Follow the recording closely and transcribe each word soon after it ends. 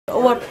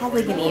We're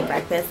probably gonna eat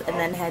breakfast and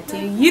then head to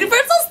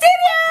Universal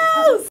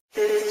Studios!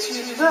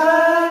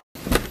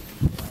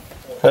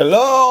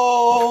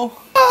 Hello!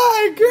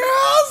 Hi,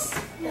 girls!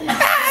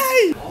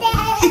 Hi!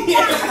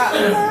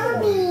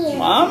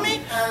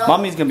 Mommy?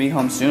 Mommy's gonna be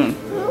home soon.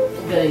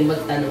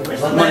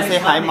 Wanna say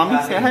hi,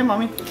 Mommy? Say hi,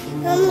 Mommy.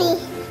 Mommy.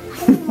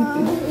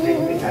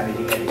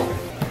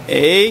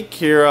 Hey,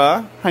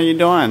 Kira. How you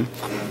doing?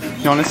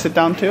 You wanna sit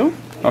down too?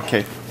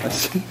 Okay.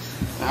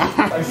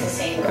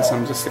 Guess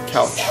I'm just a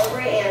couch.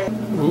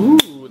 Ooh,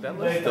 that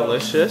looks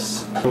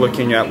delicious.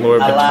 Looking at Laura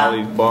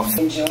Vitale's book.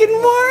 Good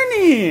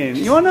morning!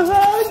 You want a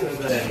hug?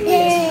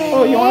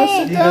 Oh, you want to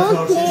sit down?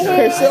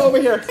 Okay, sit over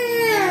here.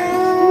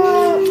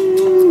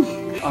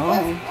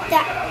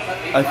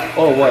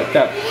 Oh, what?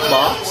 That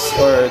box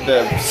or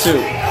the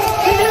soup?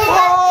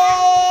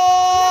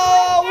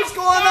 Oh, what's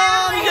going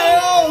on,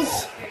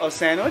 girls? A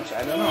sandwich?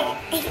 I don't know.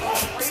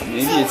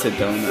 Maybe it's a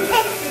donut. Is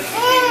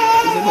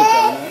it a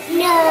donut?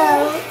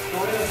 No.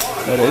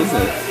 What is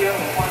it?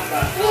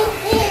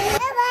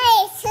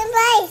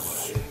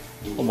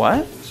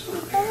 What?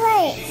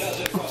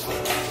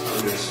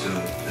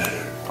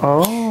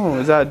 Oh,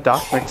 is that a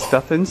Doc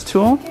McStuffins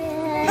tool?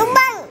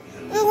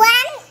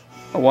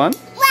 A one?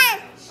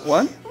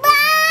 One?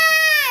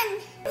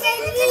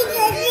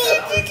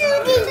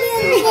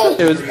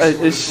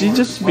 Is she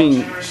just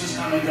being...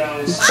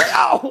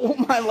 Ow,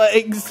 my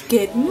legs.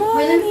 Good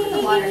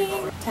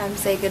morning. Time to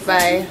say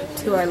goodbye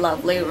to our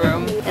lovely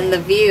room. And the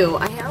view.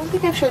 I don't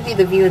think I've showed you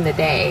the view in the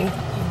day.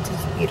 It's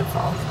just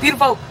beautiful.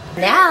 Beautiful.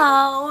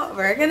 Now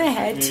we're gonna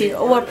head to,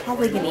 we're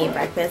probably gonna eat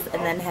breakfast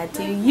and then head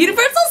to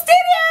Universal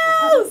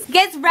Studios! You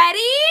guys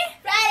ready?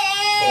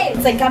 Ready!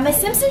 It's like, got my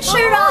Simpsons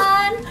shirt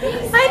on.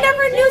 I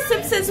never knew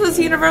Simpsons was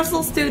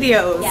Universal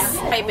Studios.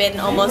 Yeah. I've been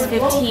almost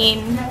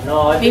 15,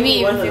 maybe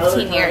even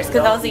 15 years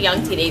because I was a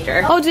young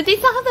teenager. Oh, did they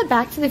still have the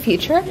Back to the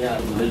Future?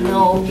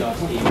 No.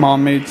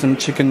 Mom made some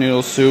chicken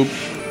noodle soup.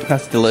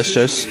 That's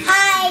delicious.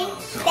 Hi,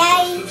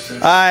 Daddy.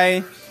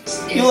 Hi.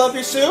 You love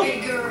your soup?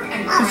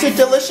 Is it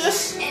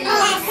delicious?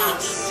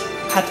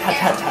 Hot, hot,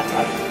 hot, hot,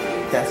 hot.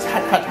 Yes,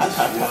 hot, hot, hot,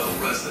 hot, hot.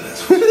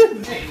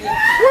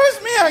 Where's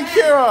Mia and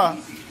Kira?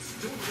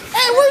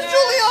 Hey, where's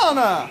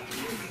Juliana?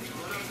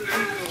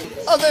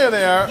 Oh, there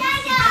they are.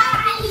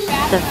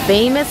 The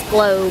famous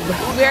globe.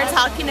 We were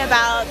talking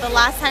about the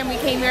last time we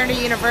came here to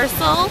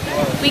Universal.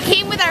 We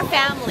came with our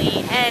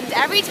family, and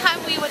every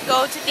time we would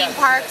go to theme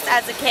parks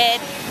as a kid,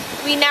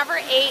 we never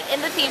ate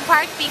in the theme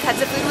park because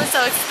the food was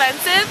so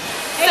expensive.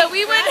 So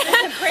we would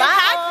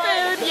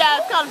pack food. Yeah,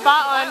 it's called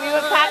Botwan. We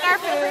would pack our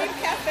food,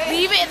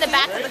 leave it in the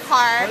back of the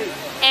car,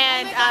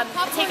 and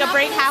take a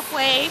break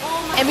halfway,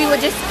 and we would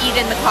just eat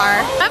in the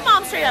car. My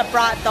mom straight up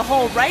brought the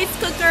whole rice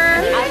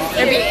cooker.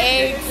 There'd be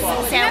eggs,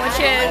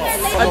 sandwiches,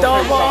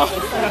 adobo.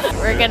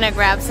 We're gonna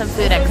grab some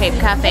food at Crepe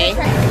Cafe.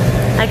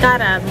 I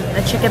got a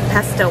chicken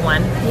pesto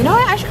one. You know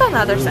what? I should go on the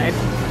other side.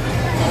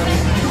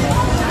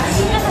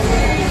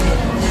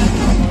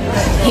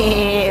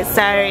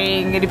 Sorry,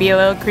 I'm gonna be a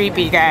little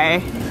creepy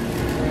guy.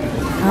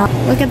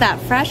 Look at that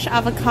fresh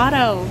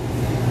avocado.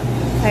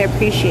 I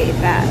appreciate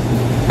that.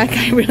 That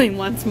guy really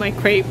wants my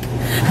crepe.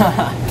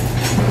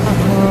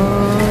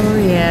 Oh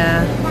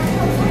yeah.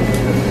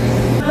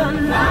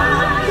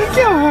 Look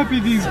how happy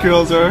these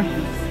girls are.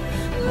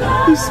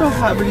 He's so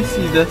happy to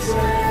see this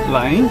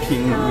Lion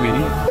King movie.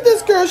 Look at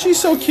this girl, she's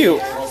so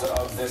cute.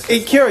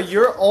 Hey Kira,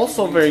 you're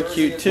also very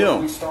cute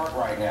too.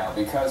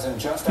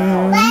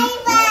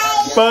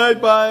 Bye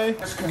bye.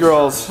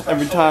 Girls,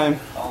 every time,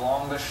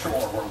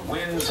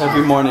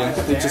 every morning,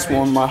 they just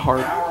warm my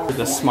heart. They're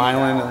just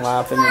smiling and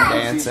laughing and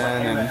dancing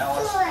and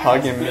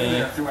hugging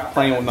me,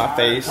 playing with my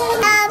face.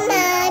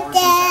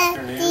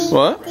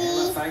 What?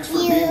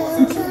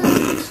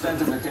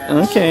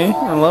 Okay,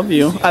 I love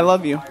you. I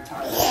love you.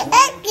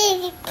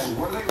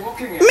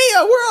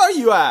 Mia, where are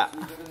you at?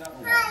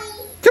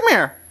 Come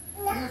here.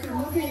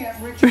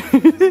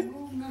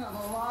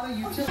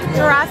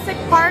 Jurassic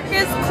Park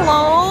is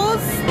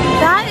closed?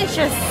 That is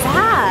just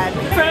sad.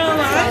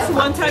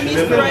 One time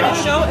use per ride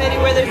show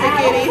anywhere there's a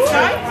gate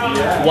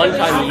inside. One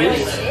time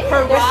use?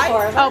 Per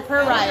ride? Oh,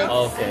 per ride.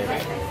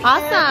 Okay.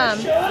 Awesome.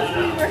 We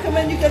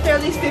recommend you get there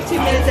at least 15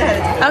 minutes ahead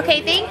of time.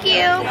 Okay, thank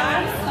you.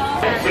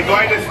 We're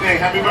going to say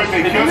happy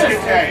birthday,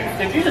 Kyosuke.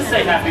 If you just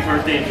say happy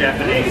birthday in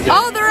Japanese.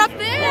 Oh, they're up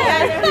there.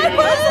 I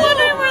was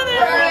wondering where they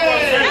were.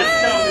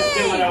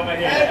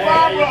 Hey,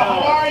 Barbara, how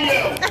are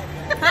you?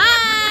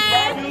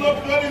 Hi. You look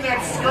good in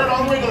that skirt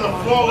all the way to the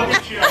floor. Look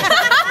at you.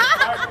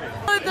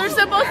 They're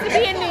supposed to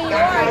be in New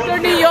York. They're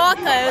New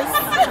Yorkers.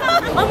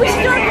 Oh, we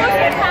should do a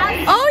post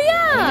cast. Oh,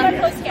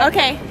 yeah.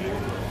 Okay.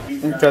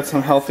 We've got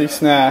some healthy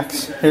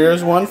snacks.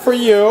 Here's one for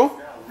you.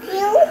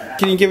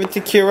 Can you give it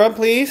to Kira,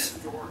 please?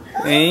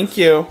 Thank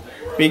you.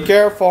 Be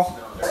careful.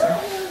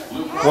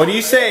 What do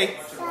you say,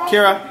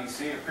 Kira?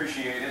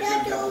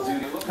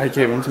 I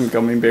gave him some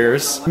gummy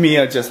bears.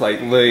 Mia just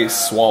like literally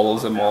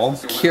swallows them all.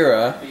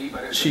 Kira,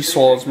 she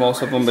swallows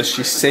most of them, but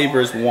she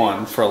savors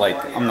one for like,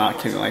 I'm not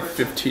kidding, like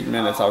 15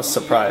 minutes. I was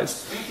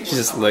surprised. She's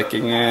just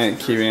licking it and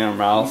keeping it in her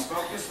mouth.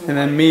 And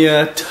then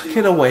Mia took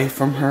it away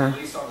from her.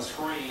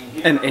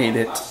 and ate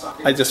it.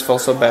 I just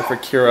felt so bad for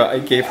Kira. I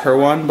gave her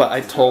one, but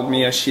I told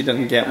Mia she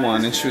didn't get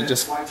one, and she was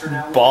just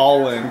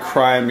bawling,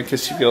 crying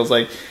because she feels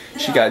like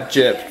she got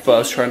gypped. But I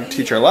was trying to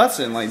teach her a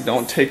lesson, like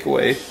don't take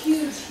away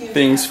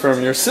things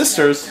from your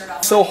sisters.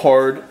 It's so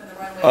hard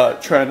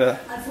trying to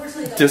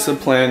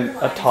discipline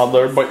a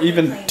toddler, but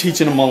even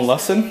teaching them one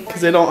lesson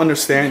because they don't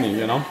understand you,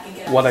 you know?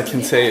 What I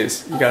can say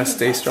is you gotta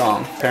stay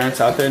strong. Parents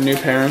out there, new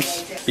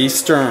parents, be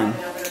stern.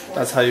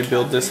 That's how you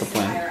build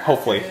discipline,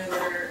 hopefully.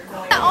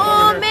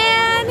 Oh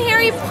man,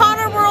 Harry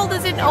Potter World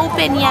isn't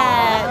open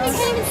yet. I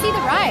can't even see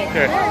the ride.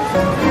 Okay.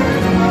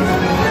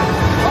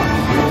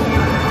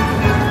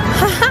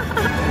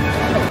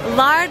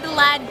 Lard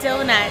Lad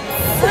Donuts.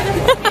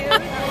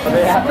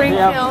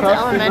 Springfield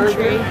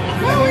Elementary.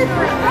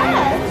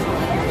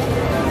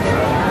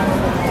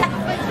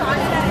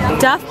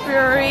 Duff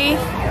Brewery.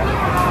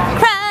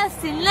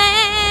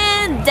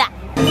 Crossland.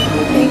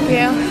 Thank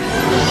you.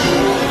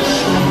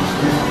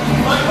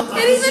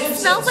 It even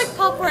smells like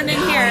popcorn in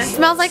here. It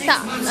smells like the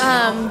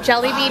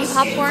jelly bean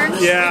popcorn.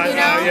 Yeah, you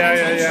know?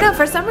 yeah. No,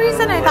 for some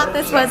reason I thought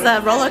this was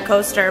a roller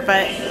coaster,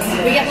 but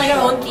We get like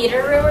our own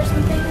theater room or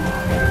something.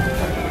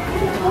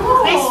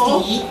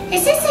 Christy,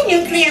 is this a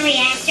nuclear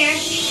reactor?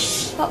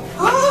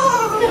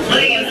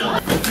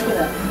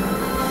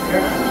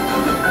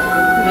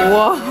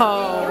 whoa.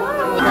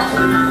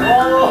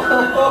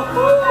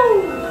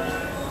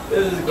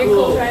 This is You're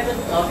cool driving.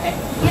 Okay.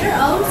 Get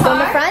our own car. So in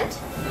the front?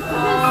 Oh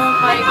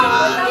my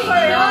god. Oh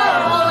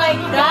my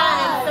god.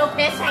 I'm so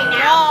pissed right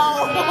now.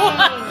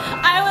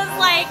 I was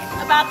like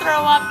about to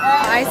throw up.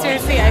 I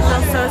seriously, I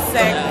feel so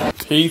sick.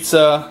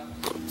 Pizza.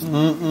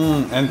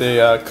 And they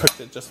cooked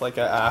it just like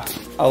I asked.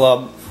 I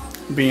love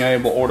being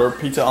able to order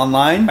pizza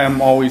online.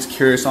 I'm always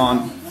curious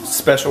on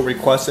special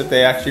requests if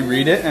they actually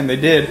read it, and they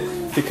did,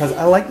 because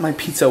I like my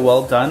pizza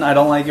well done. I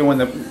don't like it when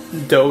the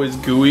dough is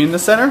gooey in the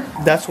center.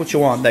 That's what you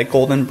want, that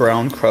golden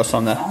brown crust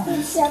on the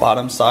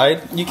bottom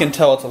side. You can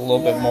tell it's a little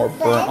bit more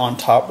burnt on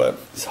top, but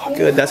it's all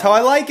good. That's how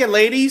I like it,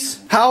 ladies.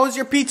 How is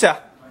your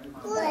pizza?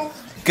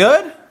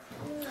 Good?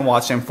 I'm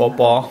watching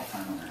football,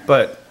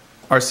 but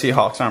our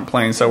Seahawks aren't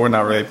playing, so we're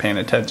not really paying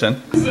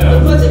attention.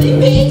 What did he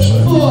make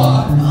it for?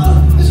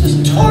 Oh, this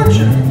is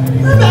torture.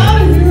 I'm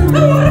out of here.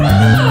 I want an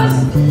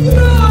ass. You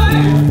know,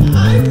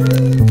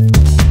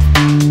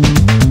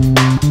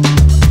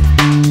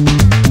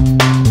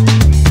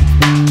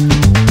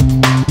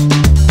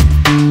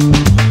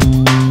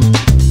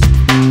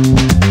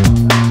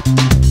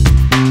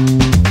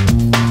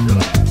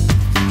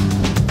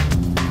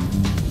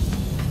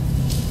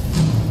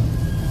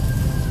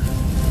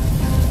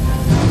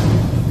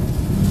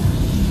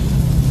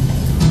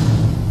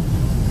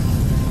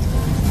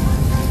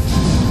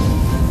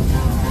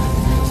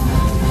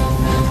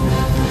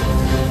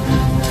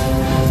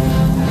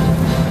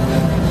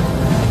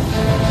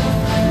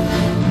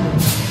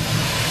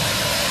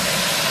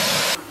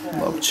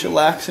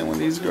 Chillaxing with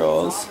these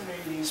girls,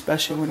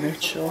 especially when they're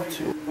chill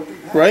too.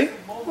 Right?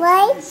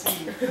 Right?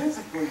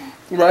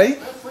 Right?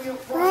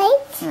 Right?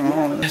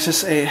 Oh, I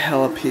just ate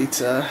hella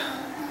pizza.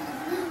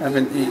 I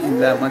haven't eaten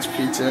that much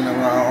pizza in a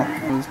while.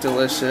 It was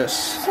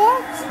delicious.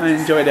 I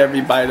enjoyed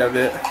every bite of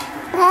it.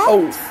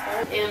 Oh.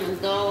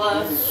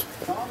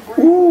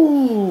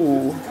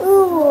 Ooh.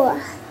 Ooh.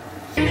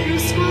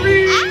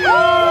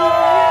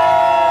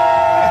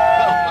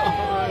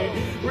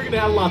 we're gonna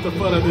have lots of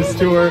fun on this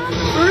tour.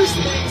 First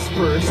things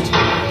first,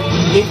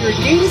 if your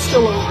gate is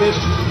still open,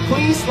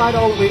 please slide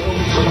all the way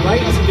over to the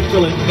right so you can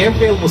fill in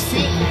every available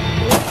seat.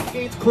 Once the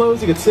gate's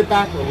closed, you can sit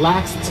back,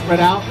 relax, and spread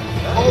out.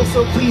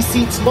 Also, please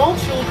seat small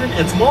children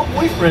and small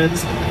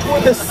boyfriends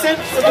toward the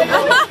center of the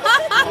room.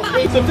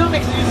 Okay, so don't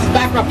make sure you use this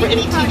backdrop for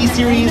any TV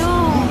series,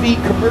 movie,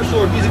 commercial,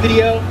 or music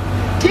video.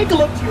 Take a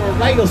look to your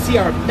right, you'll see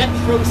our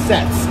Metro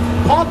sets.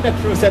 Called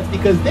Metro sets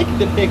because they can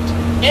depict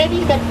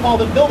any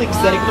metropolitan building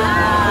setting in a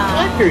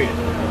time period.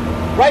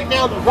 Right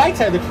now, the right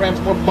side of the tram's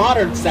more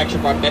modern section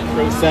of our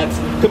Metro sets,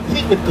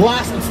 complete with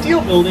glass and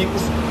steel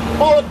buildings,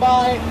 followed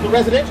by the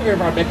residential area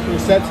of our Metro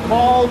sets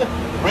called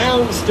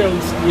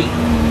Brownstone Street.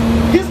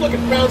 Here's a look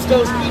at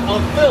Brownstone Street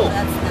on film.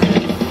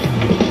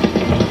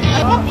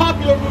 A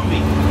popular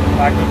movie.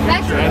 Back to the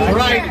Future. That's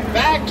right,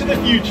 Back to the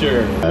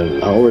Future.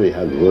 I already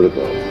had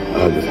vertigo.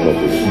 I just thought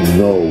there's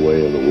no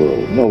way in the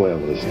world, no way I'm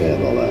going to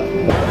stand all that.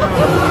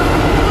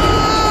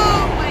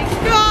 Oh my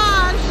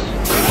gosh!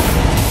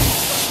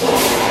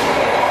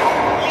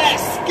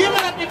 Yes, give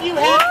it up if you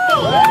had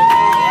fun.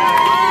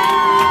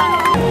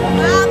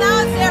 Wow, that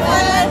was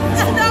different.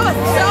 That was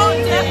so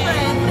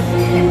different.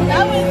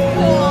 That was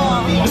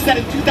cool. It was set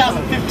in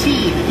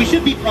 2015. We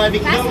should be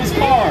driving those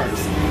cars.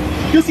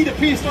 You'll see the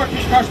prehistoric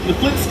picture cars from the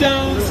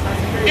Flintstones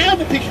and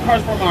the picture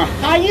cars from our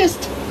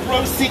highest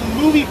grossing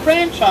movie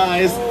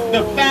franchise,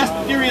 the Fast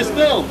and Furious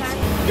films.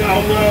 Oh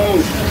no!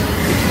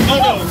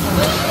 Oh no!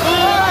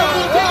 Oh!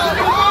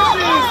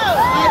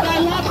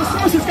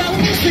 Dilophosaurus has got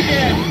loose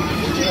again!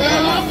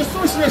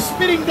 Dilophosaurus are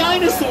spitting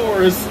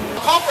dinosaurs!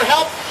 Call for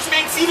help,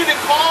 remain seated and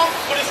calm,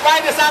 but just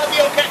ride this out and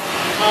be okay.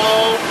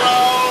 Oh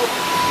no!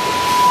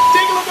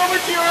 Take a look over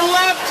to your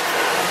left!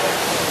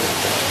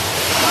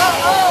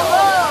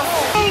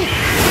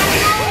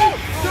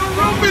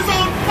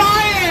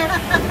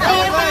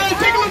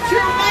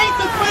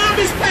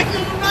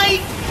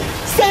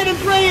 San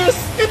Andreas,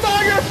 it's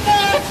all your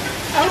fault.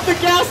 I hope the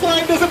gas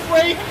line doesn't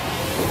break.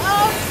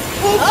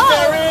 Oops,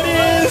 there it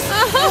is.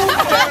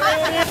 Oops, there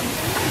it is.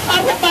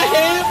 I'm with my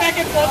hand back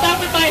and forth. I'm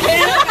with my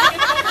hand back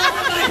and forth. I'm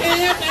with my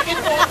hand back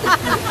and forth.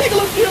 Take a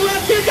look to your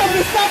left. Here comes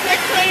the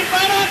subject train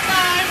right on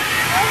time.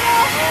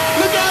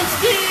 Look out,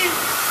 Steve.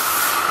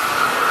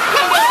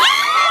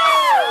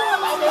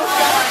 Almost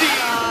got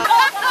Steve.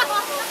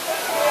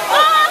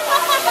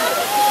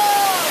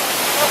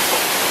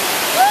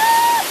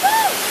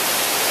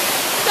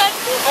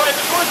 Alright,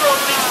 the doors are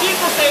opening. Steve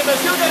will save us.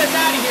 He'll get us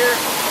out of here.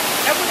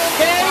 Everyone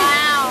okay?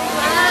 Wow.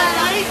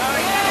 Right?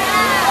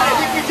 I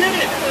think we did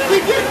it.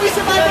 We did. We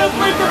survived those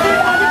breaks for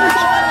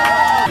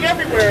 100%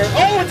 everywhere.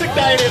 Oh, it's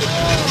ignited.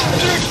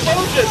 It's an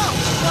explosion.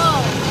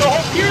 The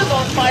whole pier's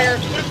on fire.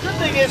 But the good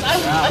thing is,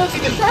 I don't see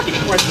the truck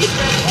anymore. Steve's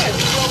ran away.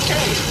 We're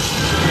okay.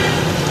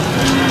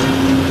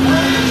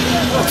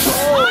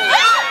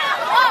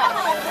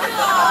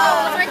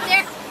 Right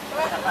there.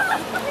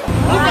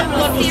 Over on your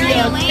left, you'll see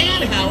a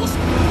tan house,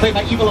 played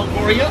by Eva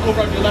Longoria.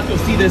 Over on your left, you'll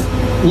see this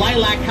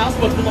lilac house,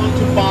 what belonged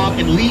to Bob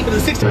and Lee in the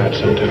 60s.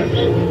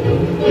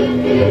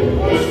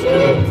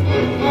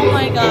 Oh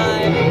my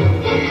god.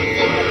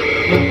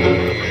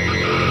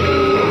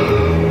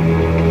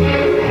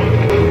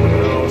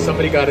 Oh,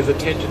 somebody got his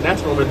attention.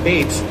 That's Roman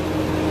Bates.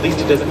 At least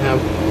he doesn't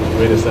have...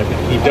 Wait a second.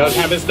 He does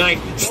have his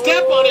knife.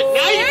 Step on it.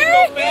 Now you can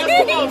go fast.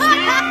 Come on,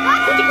 Steve.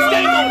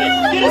 Step on it.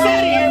 Get us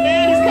out of here,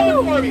 man. He's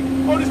coming for me.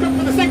 Oh, he's coming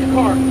for the second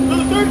car. For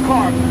the third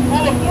car.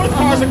 Oh, the fourth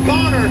car's a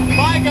goner.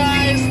 Bye,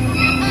 guys.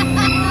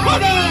 Oh,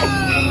 no.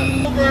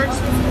 Robert's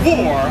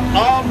War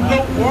of the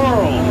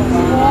World.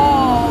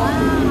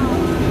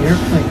 The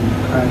airplane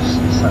crash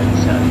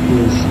set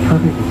is a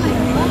perfect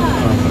example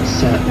of a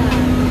set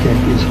that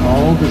is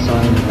all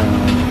designed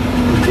around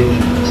the vision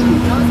of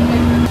Steve.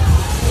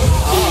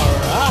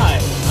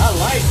 Alright, I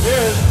like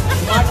this.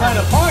 It's my kind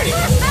of party.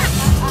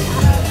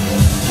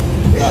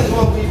 This is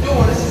what we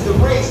doing. This is the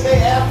race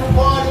day after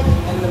party.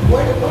 And the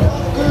boy,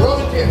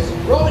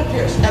 Roman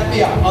Pierce,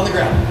 FBI, on the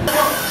ground.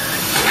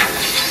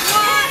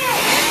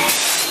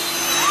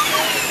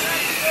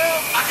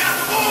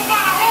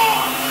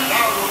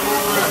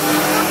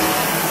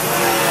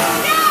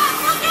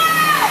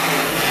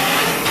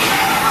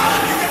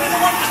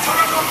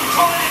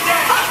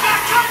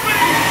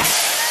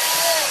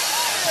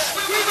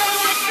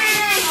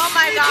 Oh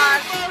my god.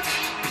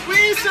 We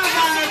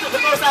survived the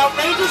most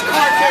outrageous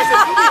car chase in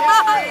movie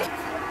history.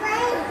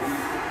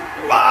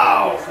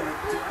 Wow!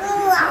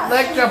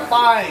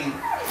 Electrifying.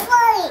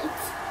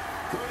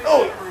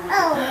 Oh!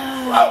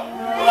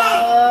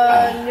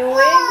 New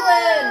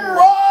England.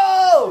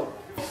 Whoa!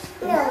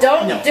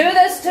 Don't do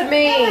this to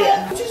me.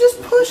 Did you just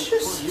push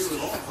this?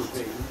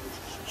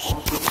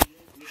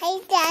 Hi,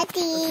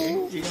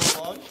 Daddy.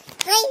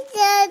 Hi,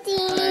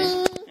 Daddy.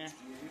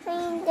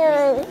 Hi,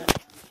 Daddy.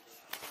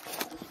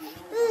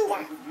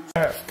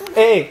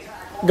 Hey,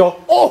 go.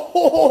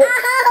 Oh!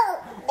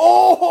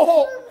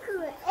 Oh!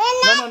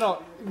 No.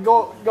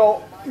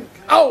 Go.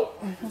 Oh!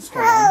 What's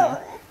going on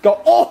here? Go.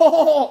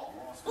 Oh!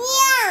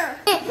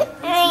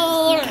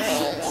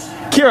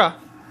 Kira.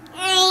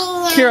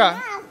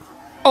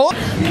 Oh!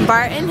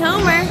 Bart and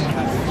Homer.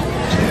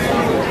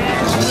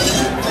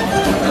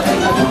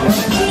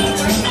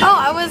 Oh,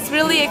 I was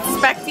really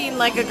expecting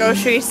like a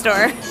grocery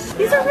store.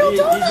 These are real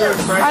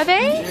donuts. Are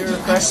they? They're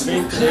fresh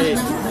made today.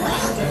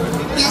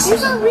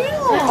 These are real.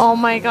 Oh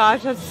my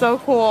gosh, that's so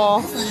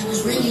cool.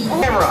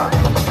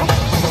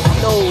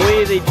 No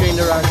way they trained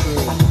the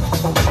raccoon.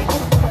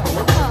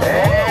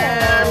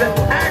 And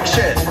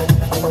action!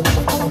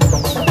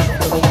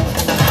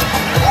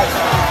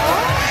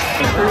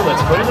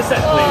 Let's put in the set,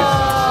 please.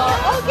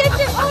 Oh, get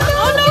your. Oh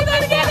no,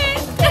 gotta get it.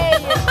 There you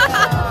go.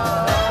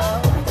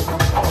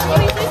 Oh,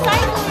 he's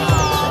recycling.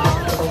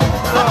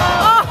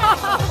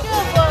 Oh,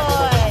 good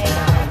boy.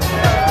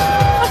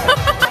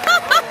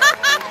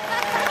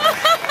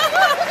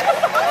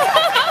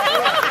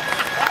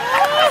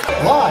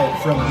 Live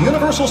from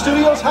Universal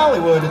Studios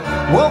Hollywood,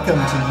 welcome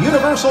to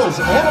Universal's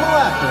Animal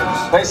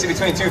Actors. Place it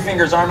between two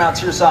fingers, arm out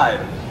to your side.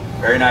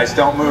 Very nice,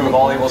 don't move.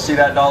 Ollie will see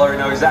that dollar and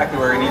know exactly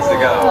where he needs to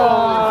go.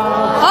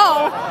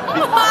 Oh.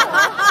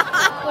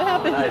 What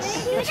happened?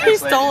 Nice. He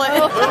stole it.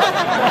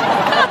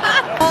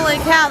 Holy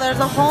cow, there's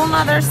a whole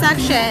nother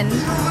section.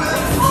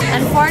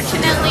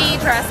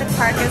 Unfortunately, Jurassic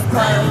Park is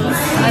closed.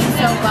 I'm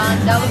so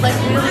bummed. I was like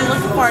really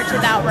looking forward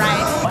to that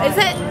ride. Is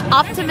it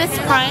Optimus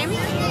Prime?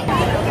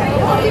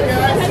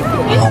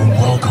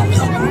 Welcome,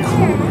 young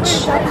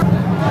recruits.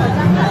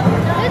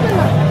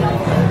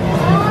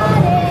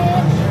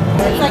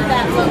 It's like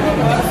that.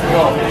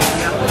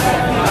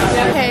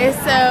 Okay,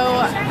 so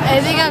I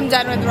think I'm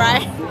done with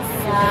rides.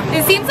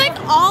 It seems like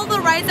all the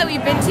rides that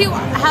we've been to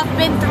have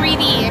been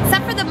 3D,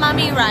 except for the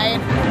Mummy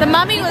ride. The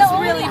Mummy was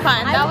really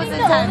fun. That was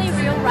intense. The only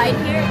real ride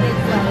here is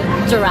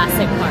like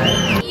Jurassic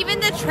Park. Even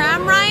the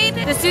tram ride,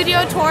 the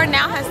studio tour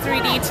now has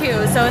 3D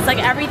too, so it's like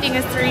everything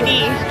is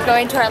 3D.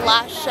 Going to our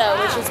last show,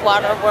 which is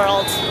Water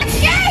World.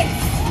 Yes!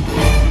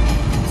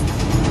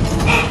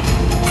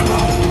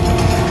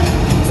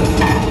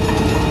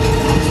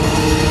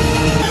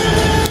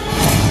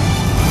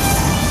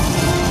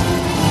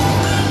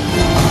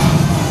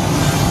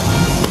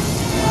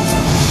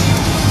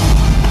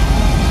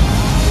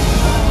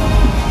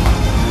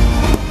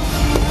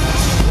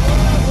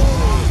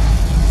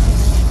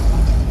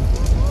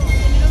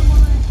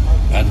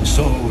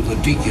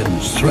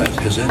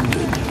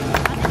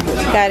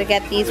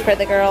 gotta get these for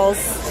the girls.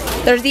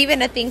 There's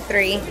even a thing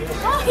 3.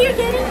 Oh, you're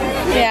getting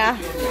it? Yeah.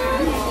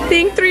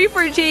 Thing 3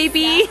 for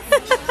JB.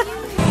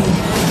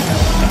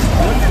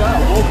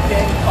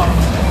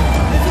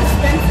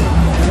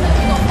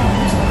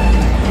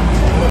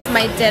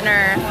 My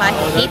dinner,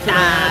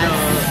 fajitas.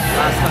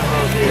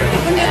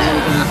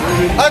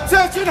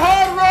 Attention,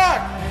 Hard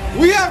Rock!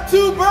 We have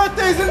 2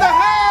 birthdays in the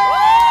house!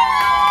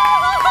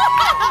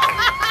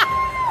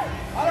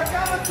 On a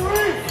count of 3,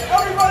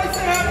 everybody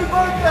say happy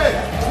birthday!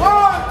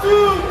 1, 2,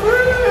 3!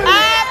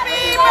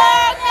 Happy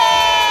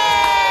birthday!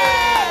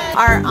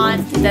 Our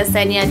aunt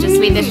Desenia just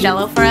made this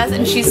jello for us,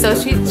 and she's so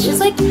sweet. She's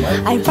like,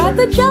 I brought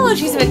the jello.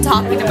 She's been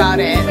talking about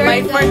it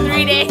like for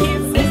 3 days.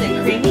 Is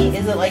it creamy?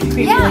 Is it like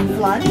creamy like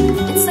flan?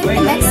 It's like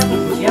the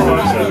Mexican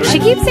jello. She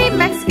keeps saying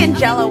Mexican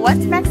jello.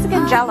 What's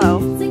Mexican jello?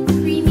 It's like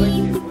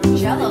creamy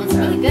jello. It's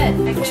really good.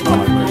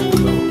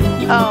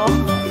 Oh.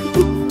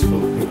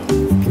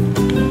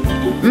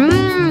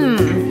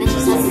 Mmm. It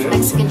just has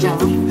Mexican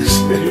jello.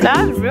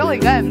 That's really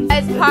good.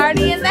 It's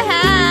party in the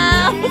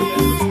house.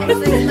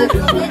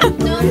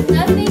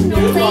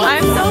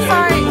 I'm so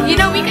sorry. You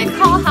know, we could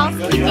call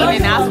housekeeping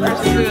and ask for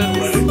food.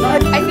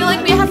 I feel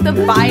like we have to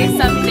buy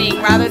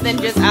something rather than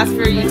just ask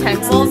for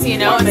utensils, you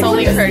know? It's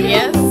only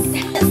courteous.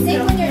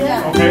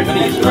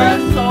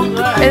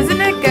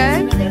 Isn't it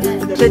good?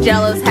 The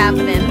jello's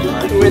happening.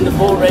 We're in the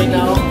boat right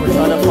now. We're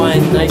trying to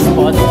find nice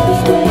spots to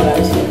show you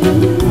guys.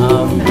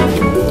 I'm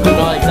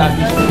not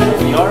exactly sure where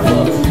we are,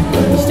 but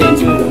stay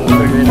tuned and we'll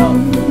figure it out.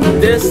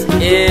 This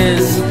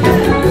is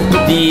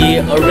the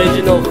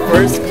original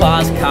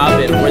first-class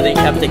cabin where they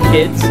kept the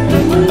kids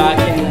back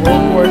in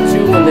World War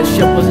II when the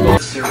ship was going.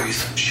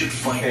 Series should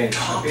fight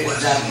topless.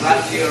 This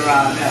must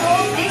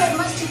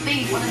have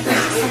been one of the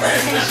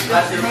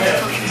sensational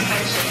medical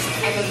interventions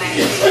ever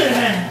made.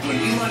 When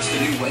we launched the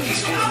new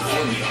Wendy's Golden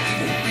Formula,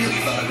 we really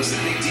thought it was a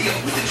big deal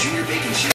with the Junior Bacon Cheese.